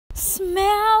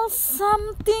Smell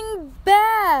something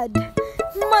bad.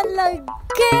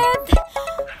 Malagkit.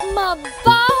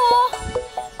 Mabaho.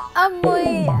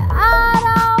 Amoy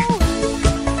araw.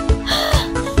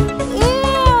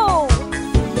 Ew!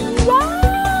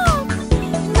 Yuck!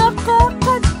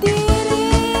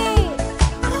 Nakakadiri.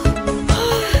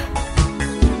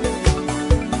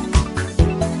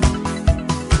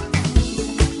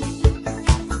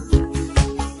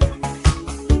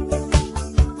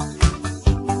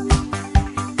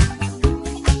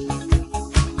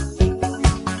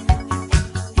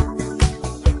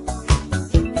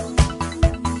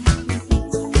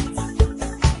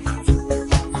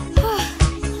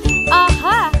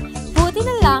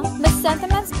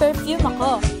 Sentiments perfume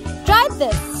ako. Try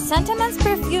this Sentiments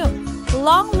perfume.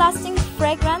 Long-lasting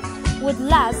fragrance would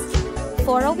last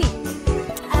for a week.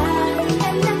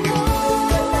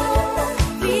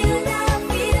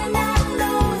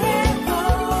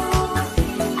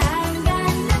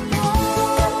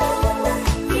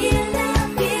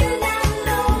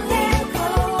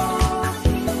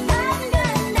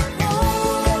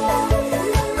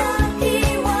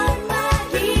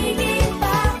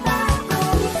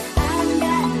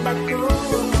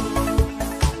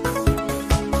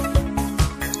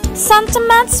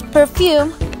 Sentiments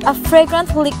perfume, a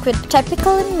fragrant liquid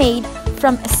typically made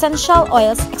from essential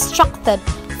oils extracted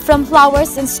from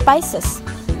flowers and spices,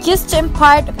 used to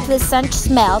impart a pleasant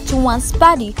smell to one's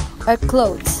body or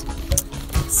clothes.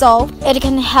 So, it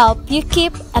can help you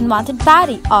keep unwanted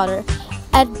body odor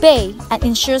at bay and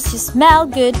ensures you smell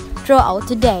good throughout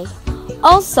the day.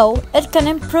 Also, it can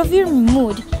improve your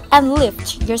mood and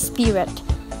lift your spirit.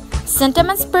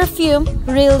 Sentiments perfume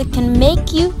really can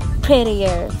make you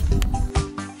prettier.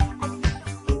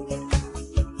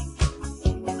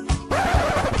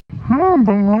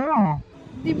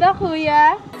 Diba,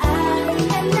 kuya?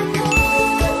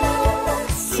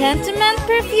 Sentiment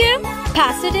perfume,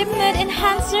 positive mood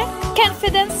enhancer,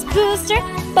 confidence booster,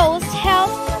 boast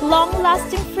health,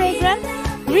 long-lasting fragrance,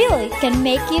 really can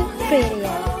make you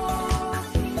prettier.